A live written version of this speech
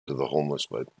to the homeless,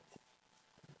 but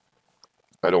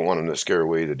I don't want them to scare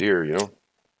away the deer, you know.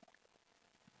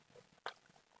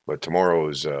 But tomorrow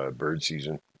is bird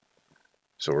season,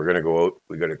 so we're gonna go out.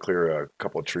 We got to clear a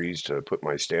couple of trees to put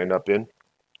my stand up in,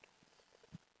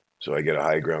 so I get a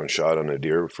high ground shot on a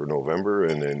deer for November,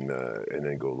 and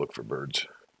then go look for birds.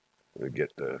 We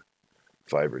get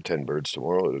 5 or 10 birds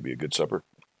tomorrow. It'll be a good supper.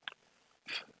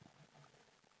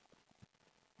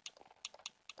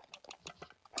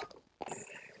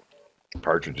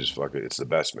 Partridge is fucking. It's the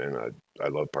best, man. I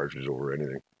love partridge over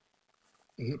anything.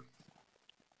 Mm-hmm.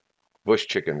 Bush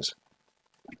chickens.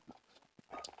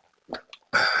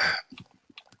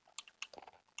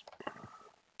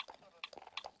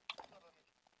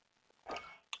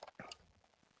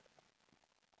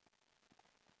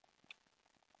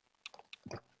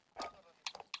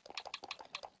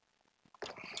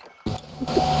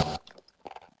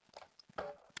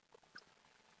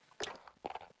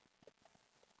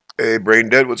 Hey, Brain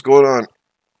Dead, what's going on?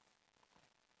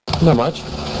 Not much.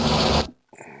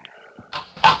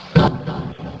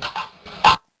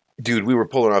 Dude, we were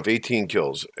pulling off 18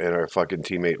 kills, and our fucking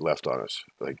teammate left on us,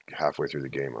 like, halfway through the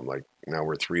game. I'm like, now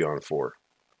we're 3 on 4.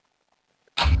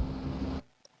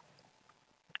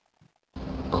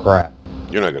 Crap.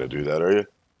 You're not going to do that, are you?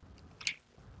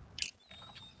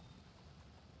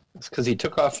 It's because he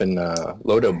took off in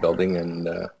Lodo building and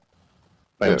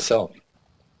by himself.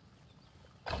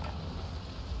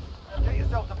 Get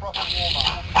yourself the proper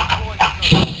warm-up.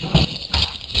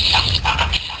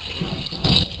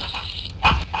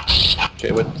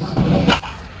 Okay, what?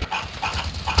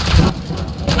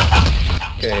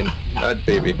 Okay, that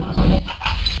baby.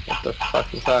 What the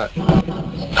fuck is that?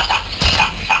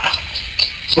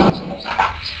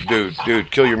 Dude,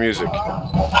 kill your music.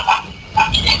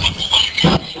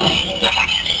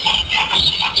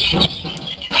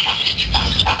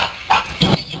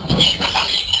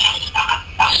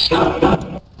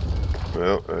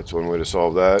 Well, that's one way to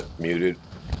solve that. Muted.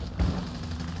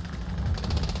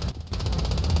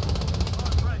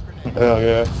 Hell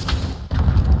yeah.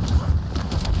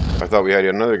 I thought we had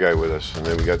another guy with us, and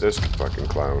then we got this fucking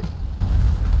clown.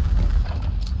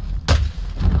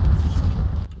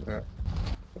 Yeah.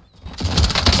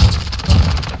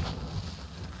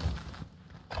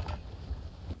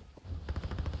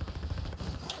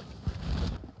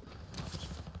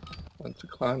 Once a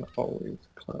clown, always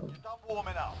a clown. Stop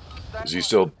warming up. Is he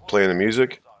still playing the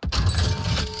music?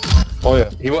 Oh yeah.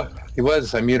 He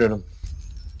was. I muted him.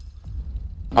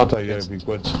 I'll tell you if he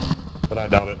quits, but I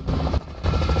doubt it.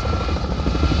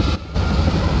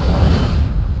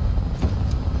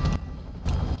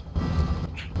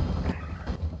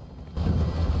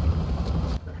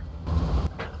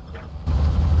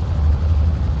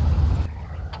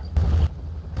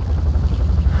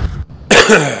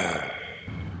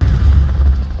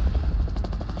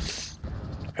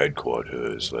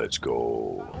 Headquarters, let's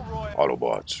go.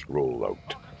 Autobots, roll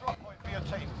out. Drop point for your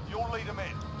team. You'll lead them in.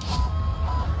 You've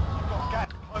got gas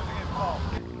closing in fast.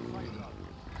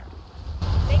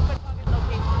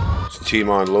 It's the team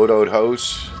on loadout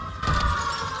house.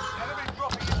 Enemy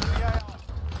dropping into the AR.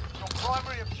 Your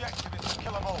primary objective is to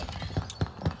kill them all.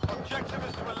 Objective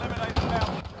is to eliminate the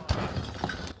bounty.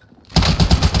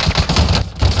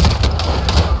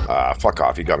 Ah, fuck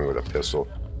off. He got me with a pistol.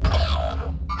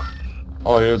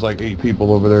 Oh, there's like 8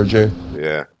 people over there, Jay.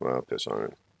 Yeah, well, piss on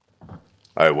it.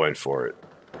 I went for it.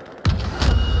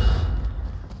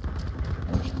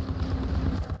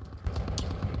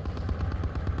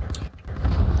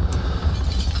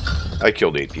 I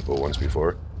killed 8 people once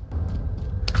before.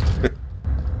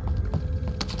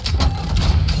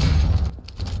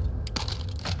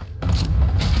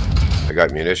 I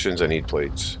got munitions, I need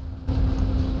plates.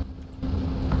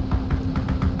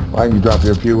 Why can you drop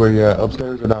your pew where you at,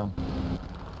 upstairs or down?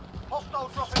 Hostile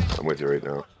dropping into I'm with you right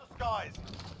now. the skies.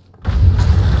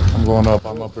 I'm going up.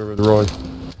 I'm up here with Roy.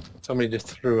 Somebody just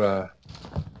threw a.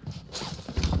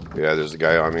 Yeah, there's a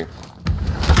guy on me.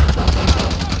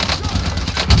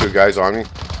 2 guys on me.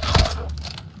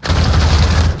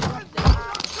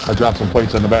 I dropped some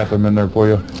plates in the bathroom in there for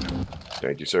you.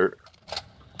 Thank you, sir.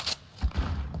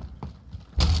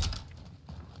 I'll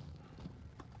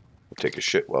take a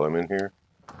shit while I'm in here.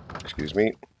 Excuse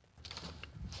me.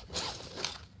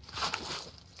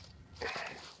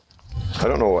 I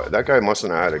don't know what. That guy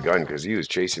mustn't have had a gun because he was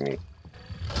chasing me.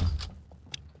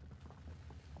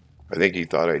 I think he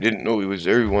thought I didn't know he was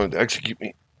there. He wanted to execute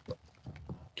me.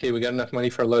 Okay, we got enough money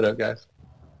for a loadout, guys.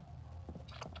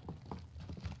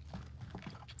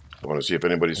 I want to see if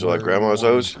anybody's still at Grandma's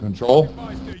house. Control?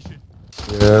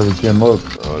 Yeah, we can look.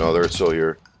 Oh no, they're still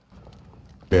here.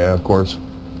 Yeah, of course.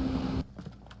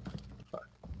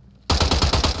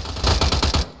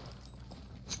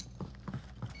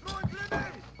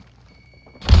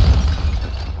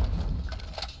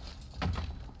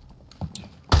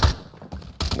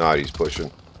 Nah, he's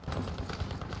pushing.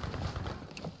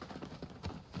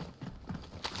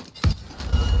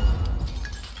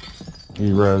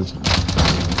 He res.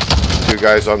 2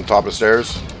 guys on top of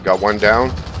stairs. Got 1 down.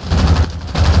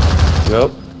 Yep.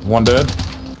 One dead.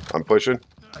 I'm pushing.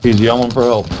 He's yelling for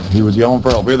help. He was yelling for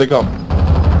help. Here they come.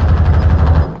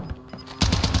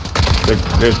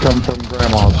 They come from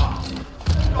Grandma's.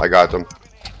 I got them.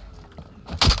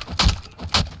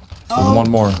 There's one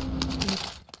more.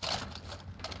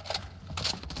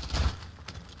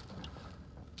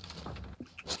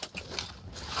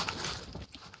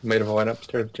 Might have went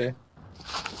upstairs, Jay.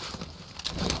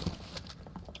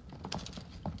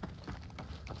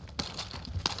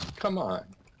 Come on.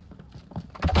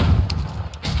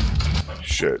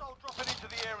 Shit. Dropping into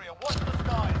the area. Watch the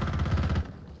skies.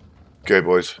 Okay,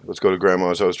 boys. Let's go to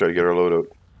Grandma's house, try to get our load out.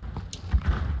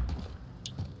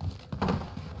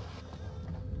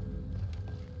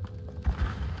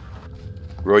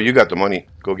 Roy, you got the money.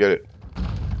 Go get it.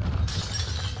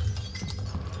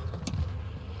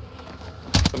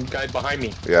 Some guy behind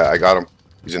me. Yeah, I got him.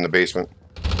 He's in the basement.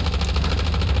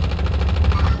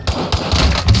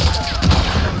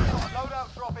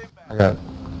 Loadout drop inbound. I got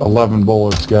 11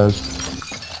 bullets, guys.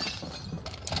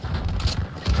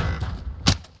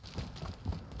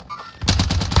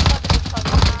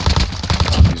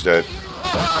 He's dead.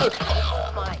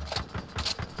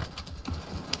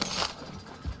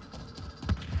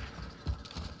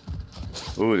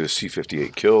 Ooh, this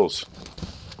C58 kills.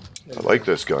 I like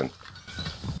this gun.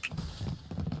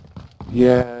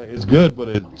 Yeah, it's good, but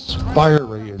its fire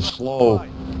rate is slow.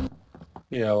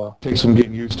 Yeah, well. Takes some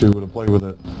getting used to play with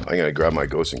it. I'm gonna grab my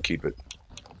ghost and keep it.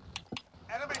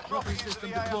 Enemy dropping into the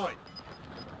AI.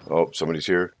 Oh, somebody's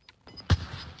here.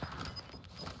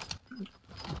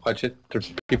 Watch it.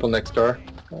 There's people next door.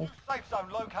 Safe zone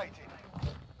located.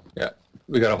 Yeah.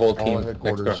 We got a whole All team at next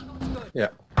headquarters. door. Yeah.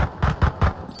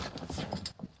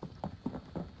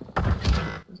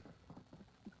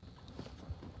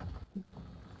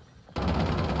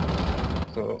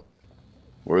 So,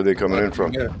 Where are they coming in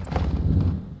from? yeah.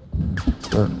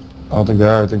 I don't think they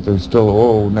are. I think they're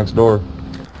still next door.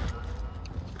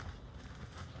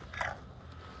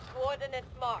 Coordinates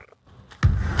marked.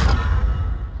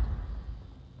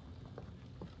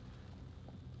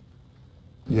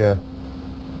 Yeah,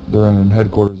 they're in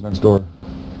headquarters next door.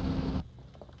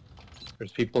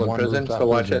 There's people in One prison, rooftop so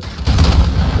watch prison.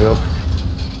 it. Yep.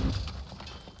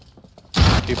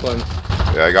 People in.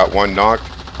 Yeah, I got 1 knocked.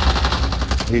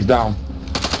 He's down.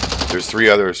 There's 3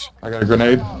 others. I got a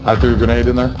grenade. I threw a grenade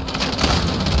in there.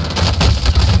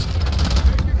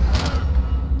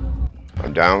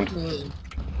 I'm downed.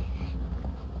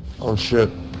 Oh shit.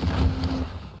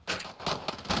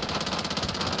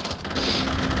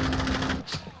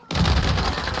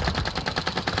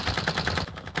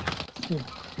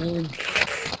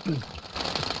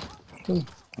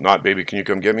 Not, baby. Can you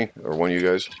come get me? Or one of you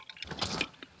guys?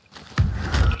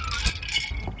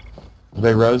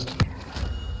 They rezzed.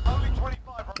 Only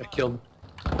 25 I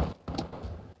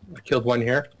killed one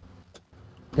here.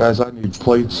 Guys, I need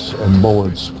plates and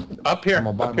bullets. Up here. I'm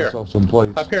gonna buy Up here. myself some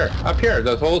plates. Up here. Up here.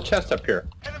 There's a whole chest up here.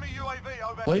 Enemy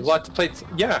UAV over. Plates? Lots of plates.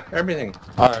 Yeah, everything.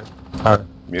 Alright. Alright.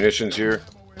 Munitions here.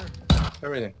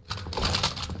 Everything.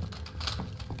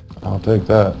 I'll take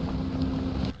that.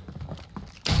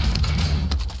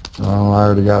 Oh, I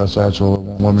already got a satchel. It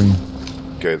won't let me.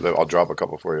 Okay, I'll drop a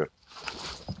couple for you.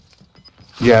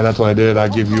 Yeah, that's what I did. I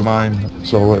give you mine.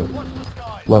 So it Watch the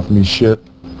skies. left me shit.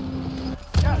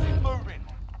 Gas is moving.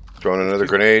 Throwing another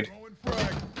grenade.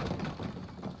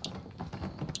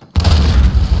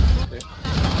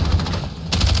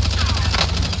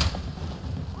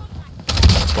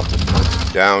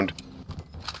 Downed.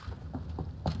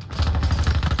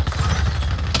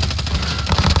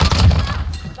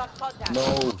 Got contact. No.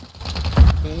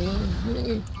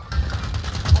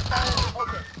 Hostile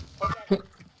open. Okay.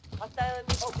 Hostile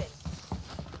enemy open.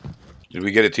 Did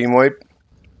we get a team wipe?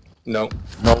 No.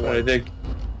 No What I way. dig.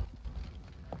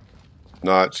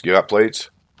 Not. You got plates?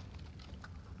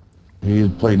 He's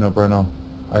plating up right now.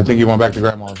 I think he went back to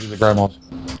Grandma's. He's at Grandma's.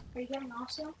 Are you getting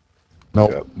also?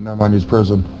 Nope. Yep. Never mind, he's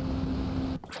prison.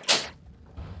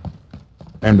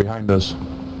 And behind us.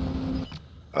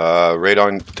 Right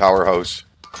on Tower House.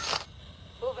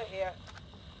 Over here.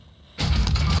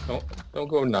 Don't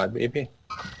go nod, baby.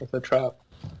 That's a trap.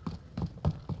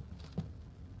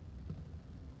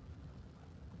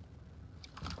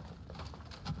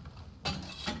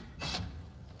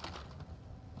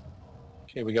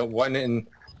 Okay, we got one in.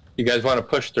 You guys want to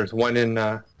push? There's one in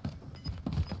Tower.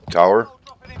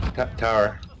 Dropping into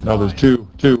tower. No, there's two.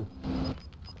 Two.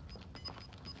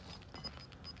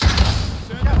 gas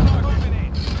is moving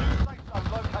in.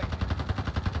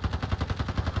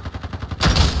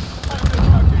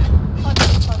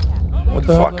 What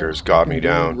the hell Fuckers got me dude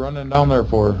down. running down there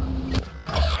for?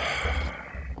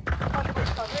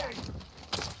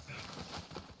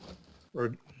 We're,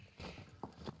 a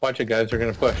bunch of guys are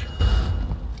gonna push.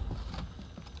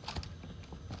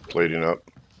 Plating up.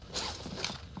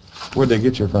 Where'd they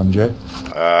get you from, Jay?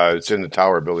 It's in the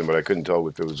tower building, but I couldn't tell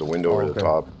if it was a window or the Okay.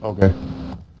 top. Okay.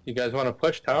 You guys want to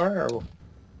push tower, or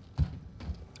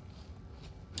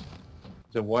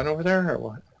is it one over there, or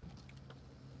what?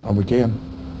 Oh, we can.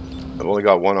 I've only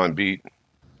got one on beat.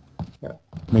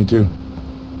 Me too.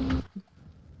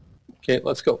 Okay,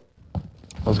 let's go.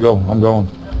 Let's go. I'm going.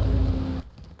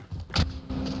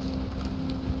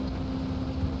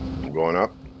 I'm going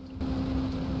up.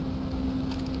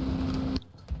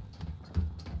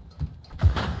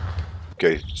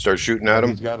 Okay, start shooting at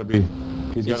him. He's got to be.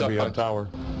 He's got to up be on on tower.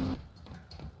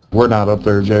 We're not up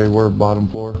there, Jay. We're bottom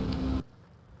floor.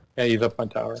 Yeah, he's up on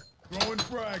tower.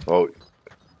 Oh,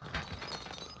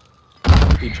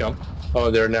 He jumped.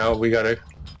 Oh, there now. We got a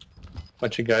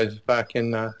bunch of guys back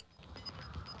in. Gas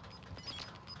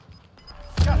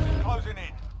is closing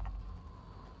in.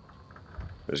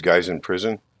 there's guys in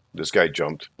prison. This guy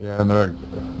jumped. Yeah, and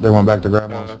they went back to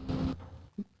grandma's.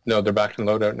 No, they're back in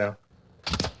loadout now.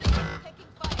 Taking fire.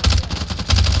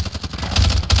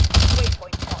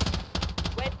 Waypoint marked.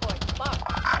 Waypoint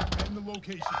marked. In the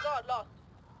location. God lost.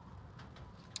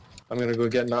 I'm gonna go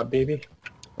get Not Baby.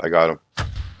 I got him.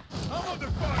 I'm under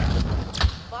fire.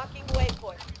 Marking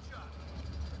waypoint.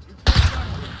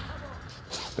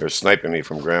 They're sniping me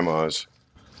from grandma's.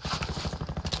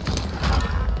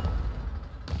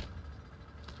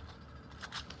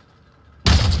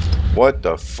 What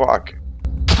the fuck?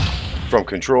 From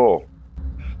control.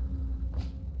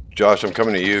 Josh, I'm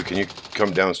coming to you. Can you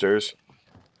come downstairs?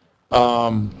 I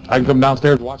can come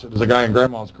downstairs and watch it. There's a guy in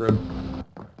grandma's crib.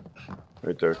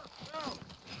 Right there.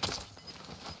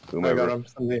 I Whomever. got him.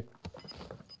 Somebody.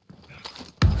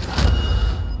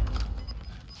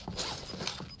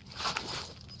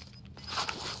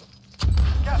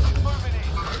 Gas is moving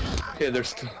in. Okay, there's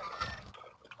still.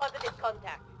 Positive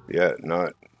contact. Yeah,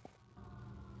 not.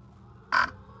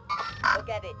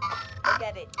 Forget it.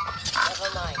 Forget it.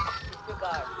 Never mind.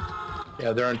 Disregard.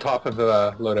 Yeah, they're on top of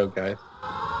the loadout, guys.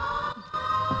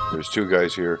 There's two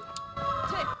guys here.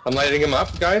 I'm lighting him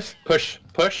up, guys. Push,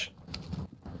 push.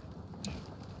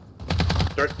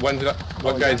 One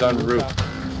guy's on the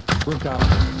roof. Rooftop.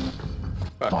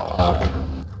 Fuck.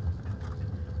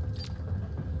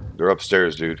 They're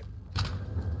upstairs, dude.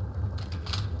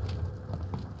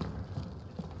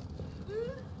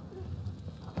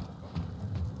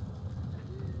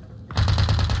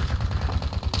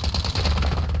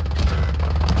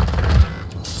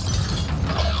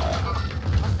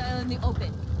 Hostile in the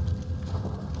open.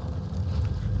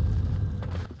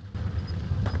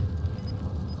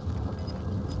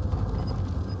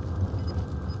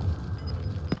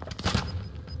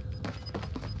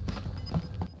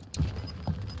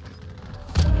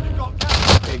 You've got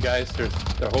gas. Hey guys, there's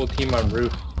the whole team on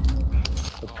roof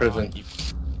of prison.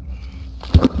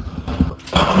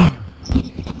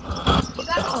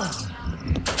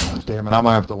 Damn it, I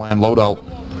might have to land loadout.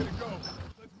 Long way to go.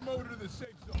 Let's motor to the safe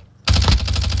zone.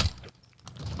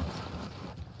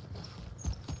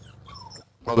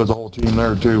 Oh, there's a whole team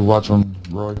there too. Watch them,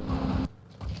 Roy.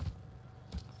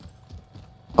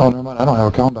 Oh, never mind. I don't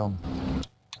have a countdown.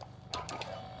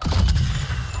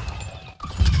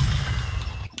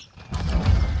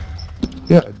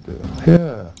 Yeah, I do.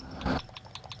 Yeah.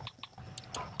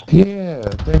 Yeah,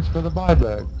 thanks for the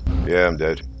buyback. Yeah, I'm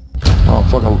dead. Oh,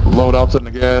 fucking loadouts in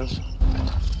the gas.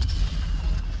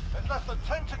 There's less than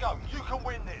 10 to go. You can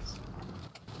win this.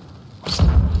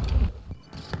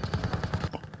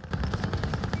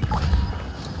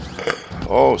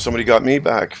 Oh, somebody got me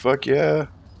back. Fuck yeah.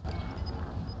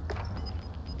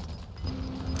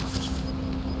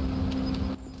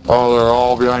 Oh, they're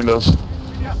all behind us.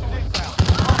 Gas is inbound.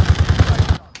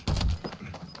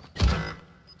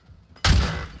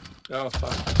 Oh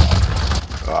fuck.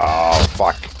 Oh,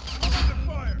 fuck. I'm under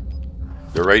fire.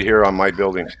 They're right here on my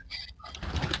building.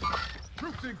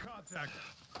 Troops in contact.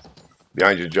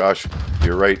 Behind you, Josh.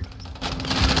 You're right.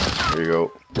 There you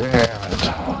go. Damn it.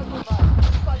 Safe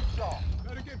shot.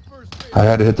 Better get first aid. I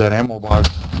had to hit that ammo box.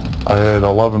 I had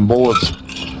 11 bullets.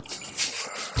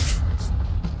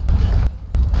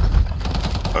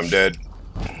 I'm dead.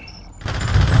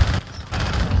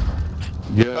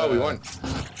 Yeah. Oh, we won.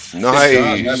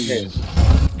 Nice. Okay.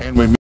 And we